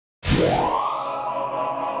That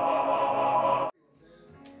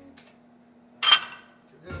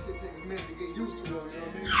shit take a minute to get used to, though, you know what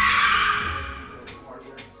I mean?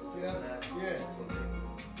 Yeah.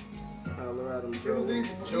 Holler at him,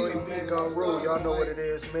 Joey B, Gunrule, y'all know what it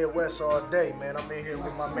is. Midwest all day, man. I'm in here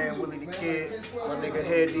with my man Willie the Kid, my nigga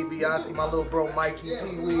Head DiBiase, my little bro Mikey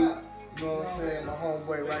Pee-Wee. You know what I'm saying? My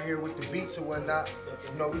homeboy right here with the beats and whatnot.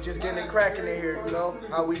 You know, we just getting it cracking in here, you know,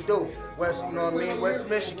 how we do. West, you know what I mean? West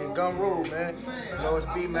Michigan, Gunrule, man. You know, it's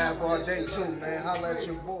B-Map all day too, man. Holla at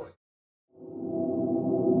your boy.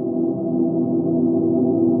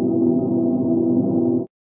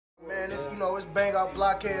 Man, it's, you know, it's Bang Out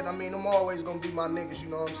Blockhead. I mean, I'm always gonna be my niggas, you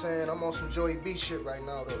know what I'm saying? I'm on some Joey B shit right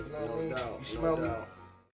now, though, you know what I mean? You smell me?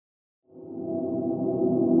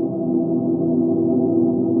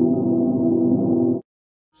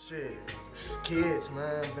 Shit, kids,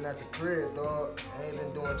 man, been at the crib, dog. I ain't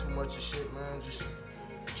been doing too much of shit, man. Just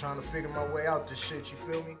trying to figure my way out this shit, you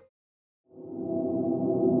feel me?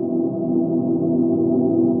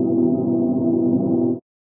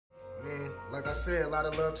 Man, like I said, a lot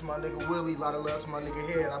of love to my nigga Willie, a lot of love to my nigga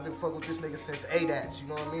Head. I've been fucking with this nigga since ADATS, you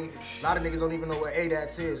know what I mean? A lot of niggas don't even know what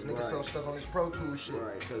ADATS is. Niggas so stuck on this Pro Tools shit.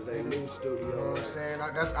 Right, because they new studio. You know what I'm saying?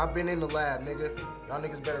 I've been in the lab, nigga. Y'all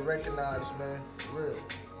niggas better recognize, man. For real.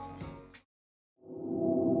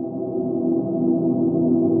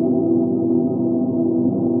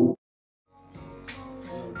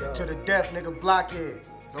 To the death, nigga, Blockhead.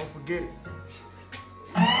 Don't forget it.